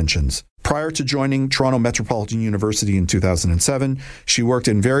interventions. Prior to joining Toronto Metropolitan University in 2007, she worked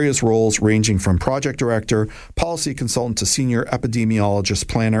in various roles ranging from project director, policy consultant to senior epidemiologist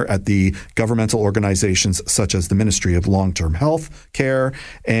planner at the governmental organizations such as the Ministry of Long-Term Health Care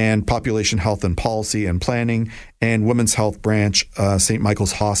and Population Health and Policy and Planning and Women's Health Branch, St.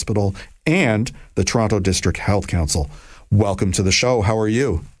 Michael's Hospital, and the Toronto District Health Council. Welcome to the show. How are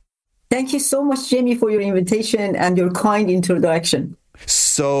you? Thank you so much, Jamie, for your invitation and your kind introduction.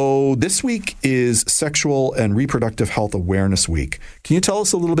 So this week is Sexual and Reproductive Health Awareness Week. Can you tell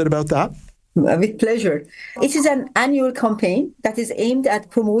us a little bit about that? With pleasure. It is an annual campaign that is aimed at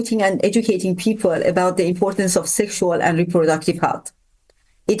promoting and educating people about the importance of sexual and reproductive health.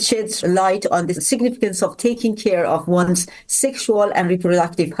 It sheds light on the significance of taking care of one's sexual and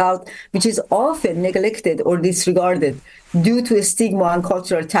reproductive health, which is often neglected or disregarded due to stigma and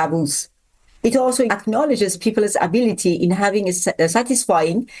cultural taboos. It also acknowledges people's ability in having a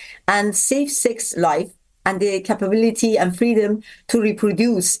satisfying and safe sex life and the capability and freedom to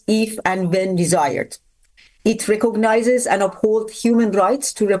reproduce if and when desired. It recognizes and upholds human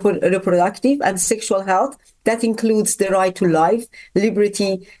rights to reproductive and sexual health. That includes the right to life,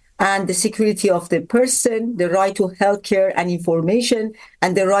 liberty, and the security of the person, the right to health care and information,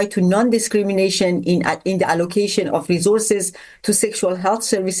 and the right to non-discrimination in the allocation of resources to sexual health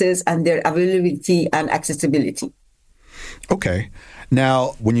services and their availability and accessibility. Okay.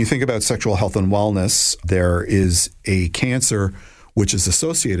 Now, when you think about sexual health and wellness, there is a cancer which is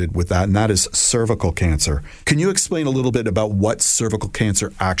associated with that, and that is cervical cancer. Can you explain a little bit about what cervical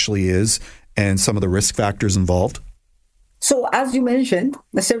cancer actually is and some of the risk factors involved? So, as you mentioned,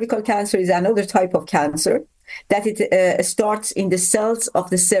 the cervical cancer is another type of cancer that it starts in the cells of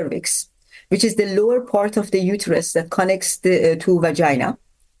the cervix, which is the lower part of the uterus that connects to vagina.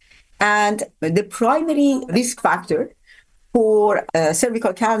 And the primary risk factor for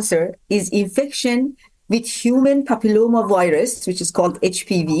cervical cancer is infection with human papilloma virus, which is called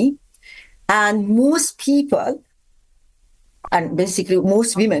HPV. And most people, and basically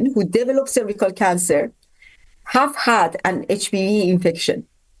most women who develop cervical cancer, have had an HPV infection.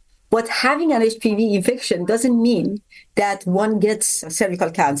 But having an HPV infection doesn't mean that one gets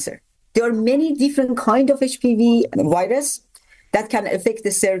cervical cancer. There are many different kinds of HPV virus that can affect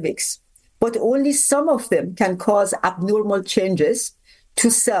the cervix, but only some of them can cause abnormal changes to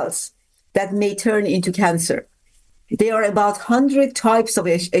cells that may turn into cancer. There are about 100 types of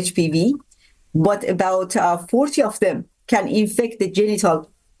HPV, but about 40 of them can infect the genital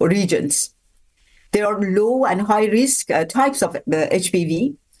regions. There are low and high risk types of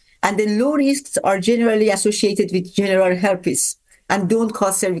HPV, and the low risks are generally associated with general herpes and don't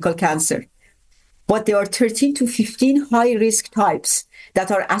cause cervical cancer. But there are 13 to 15 high risk types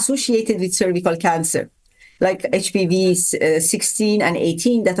that are associated with cervical cancer, like HPV 16 and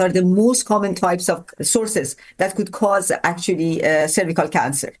 18, that are the most common types of sources that could cause actually cervical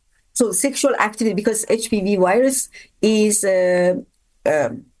cancer. So sexual activity, because HPV virus is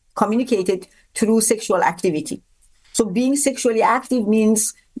communicated through sexual activity. So being sexually active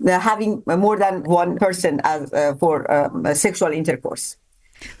means having more than one person for sexual intercourse.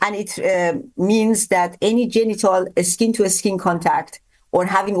 And it means that any genital skin-to-skin contact or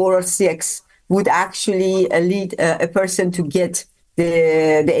having oral sex would actually lead a person to get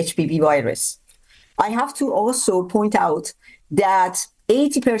the HPV virus. I have to also point out that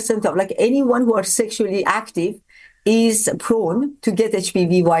 80% of anyone who are sexually active is prone to get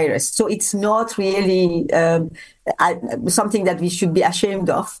HPV virus. So it's not really something that we should be ashamed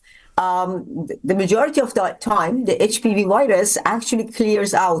of. The majority of the time, the HPV virus actually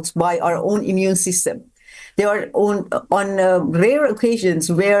clears out by our own immune system. There are on rare occasions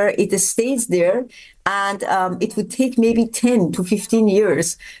where it stays there, and it would take maybe 10 to 15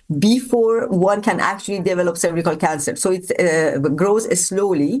 years before one can actually develop cervical cancer. So it grows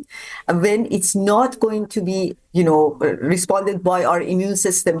slowly when it's not going to be, responded by our immune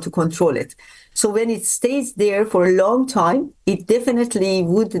system to control it. So when it stays there for a long time, it definitely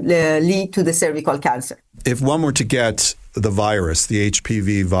would lead to the cervical cancer. If one were to get the virus, the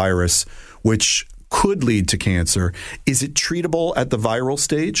HPV virus, which could lead to cancer, is it treatable at the viral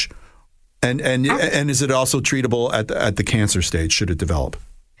stage? And is it also treatable at the cancer stage, should it develop?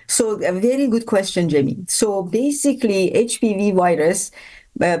 So a very good question, Jamie. So basically, HPV virus,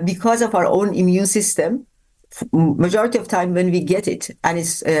 because of our own immune system, majority of time when we get it and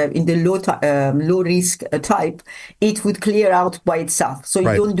it's in the low risk type, it would clear out by itself. So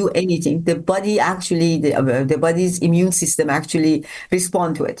you don't do anything. The body actually, the body's immune system actually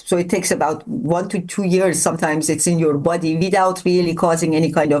respond to it. So it takes about 1 to 2 years. Sometimes it's in your body without really causing any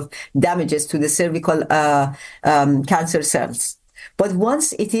kind of damages to the cervical cancer cells. But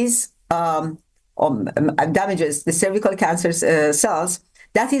once it is damages the cervical cancer cells,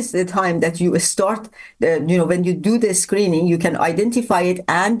 that is the time that you start, when you do the screening, you can identify it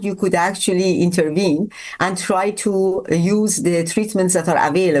and you could actually intervene and try to use the treatments that are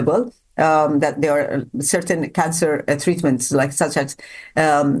available. That there are certain cancer treatments, such as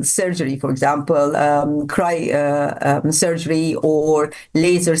surgery, for example, surgery or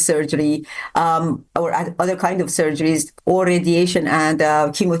laser surgery, or other kind of surgeries, or radiation and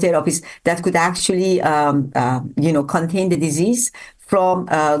chemotherapies that could actually, contain the disease from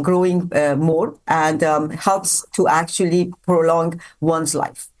growing more and helps to actually prolong one's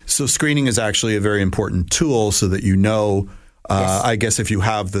life. So screening is actually a very important tool so that you know, yes. I guess, if you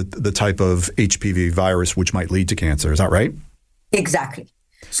have the type of HPV virus which might lead to cancer. Is that right? Exactly.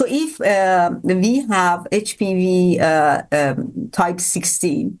 So if we have HPV type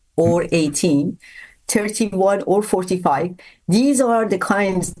 16 or 18, 31 or 45, these are the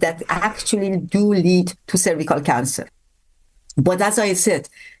kinds that actually do lead to cervical cancer. But as I said,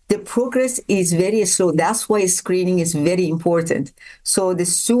 the progress is very slow. That's why screening is very important. So the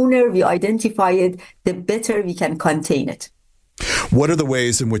sooner we identify it, the better we can contain it. What are the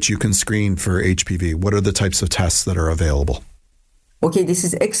ways in which you can screen for HPV? What are the types of tests that are available? Okay, this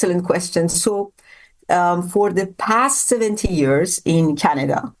is an excellent question. So for the past 70 years in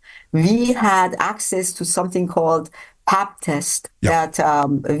Canada, we had access to something called Pap test that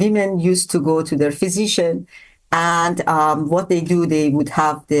women used to go to their physician. And what they do, they would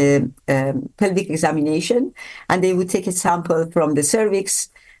have the pelvic examination, and they would take a sample from the cervix,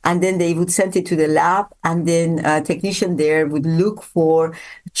 and then they would send it to the lab, and then a technician there would look for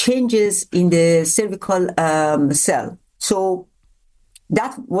changes in the cervical cell. So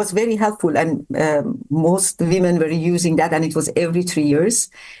that was very helpful, and most women were using that, and it was every 3 years.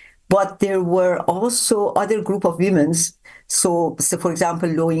 But there were also other group of women. So for example,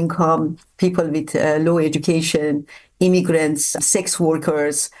 low income, people with low education, immigrants, sex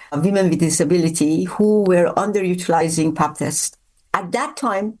workers, women with disability who were underutilizing Pap test. At that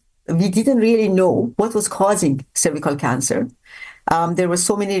time, we didn't really know what was causing cervical cancer. There were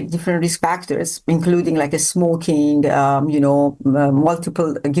so many different risk factors, including like a smoking, giving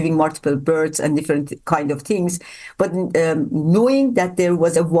multiple births and different kind of things. But knowing that there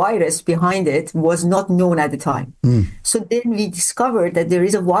was a virus behind it was not known at the time. So then we discovered that there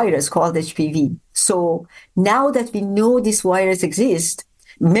is a virus called HPV. So now that we know this virus exists,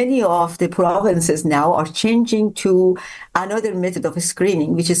 many of the provinces now are changing to another method of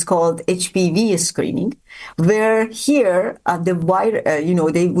screening, which is called HPV screening, where here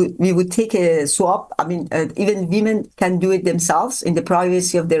we would take a swab. I mean, even women can do it themselves in the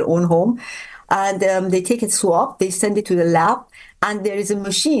privacy of their own home, and they take a swab, they send it to the lab, and there is a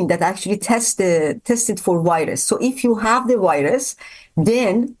machine that actually tests it for virus. So if you have the virus,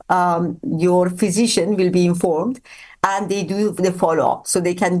 then your physician will be informed, and they do the follow-up. So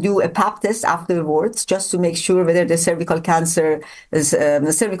they can do a Pap test afterwards just to make sure whether the cervical cancer,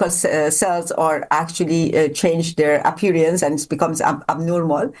 the cervical cells are actually change their appearance and it becomes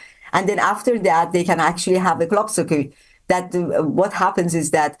abnormal. And then after that, they can actually have a colposcopy. That what happens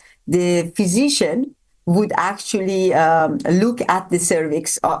is that the physician would actually look at the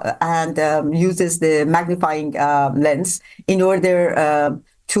cervix and uses the magnifying lens in order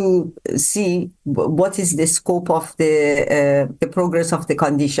to see what is the scope of the progress of the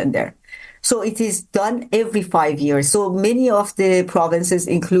condition there. So it is done every 5 years. So many of the provinces,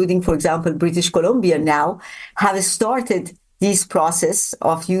 including, for example, British Columbia now, have started this process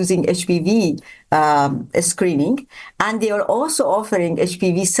of using HPV screening. And they are also offering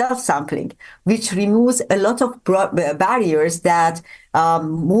HPV self-sampling, which removes a lot of barriers that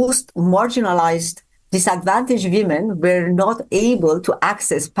most marginalized disadvantaged women were not able to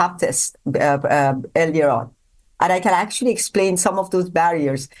access Pap test earlier on. And I can actually explain some of those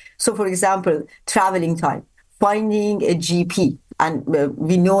barriers. So, for example, traveling time, finding a GP. And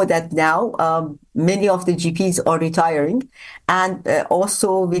we know that now many of the GPs are retiring. And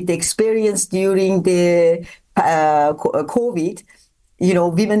also with the experience during the COVID,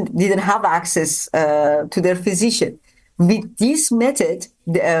 women didn't have access to their physician. With this method,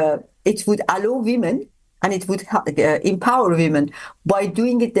 it would allow women and it would empower women by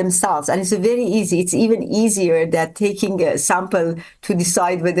doing it themselves. And it's very easy. It's even easier than taking a sample to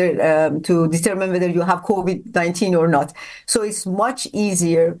decide to determine whether you have COVID-19 or not. So it's much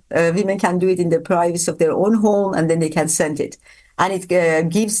easier. Women can do it in the privacy of their own home, and then they can send it. And it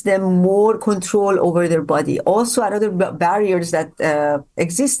gives them more control over their body. Also, another barriers that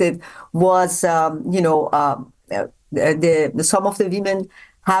existed was, some of the women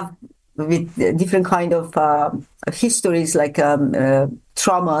have with different kind of histories like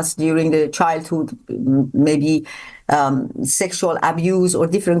traumas during the childhood, maybe sexual abuse or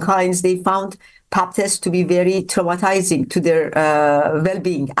different kinds. They found Pap test to be very traumatizing to their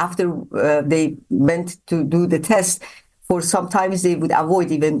well-being. After they went to do the test, for sometimes they would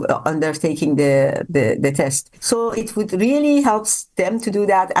avoid even undertaking the test. So it would really help them to do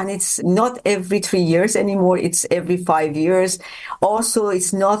that. And it's not every 3 years anymore. It's every 5 years. Also,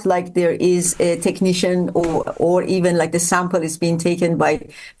 it's not like there is a technician or even like the sample is being taken by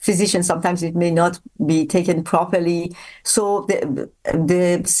physicians. Sometimes it may not be taken properly. So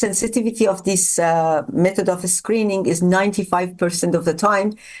the sensitivity of this method of screening is 95% of the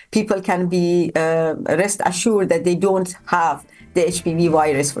time. People can be rest assured that they don't have the HPV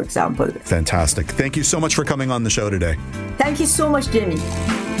virus, for example. Fantastic. Thank you so much for coming on the show today. Thank you so much, Jamie.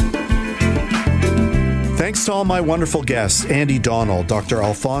 Thanks to all my wonderful guests, Andy Donald, Dr.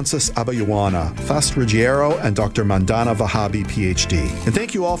 Alphonsus Aboyuwana, Faust Ruggiero, and Dr. Mandana Vahabi PhD. And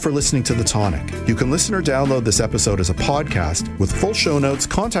thank you all for listening to The Tonic. You can listen or download this episode as a podcast with full show notes,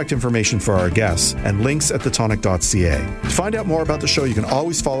 contact information for our guests, and links at thetonic.ca. To find out more about the show, you can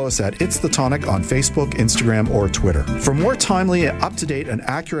always follow us at It's The Tonic on Facebook, Instagram, or Twitter. For more timely, up-to-date, and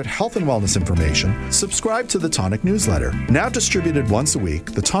accurate health and wellness information, subscribe to The Tonic newsletter. Now distributed once a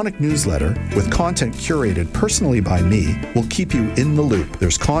week, The Tonic newsletter, with content curated personally by me, will keep you in the loop.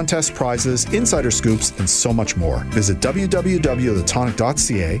 There's contests, prizes, insider scoops, and so much more. Visit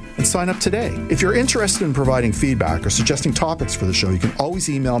www.thetonic.ca and sign up today. If you're interested in providing feedback or suggesting topics for the show, you can always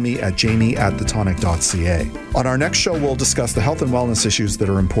email me at jamie@thetonic.ca. On our next show, we'll discuss the health and wellness issues that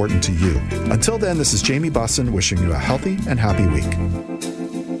are important to you. Until then, this is Jamie Bussin wishing you a healthy and happy week.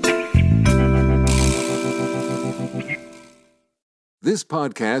 This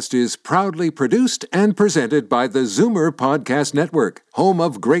podcast is proudly produced and presented by the Zoomer Podcast Network, home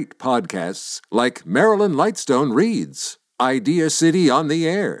of great podcasts like Marilyn Lightstone Reads, Idea City on the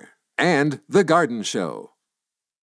Air, and The Garden Show.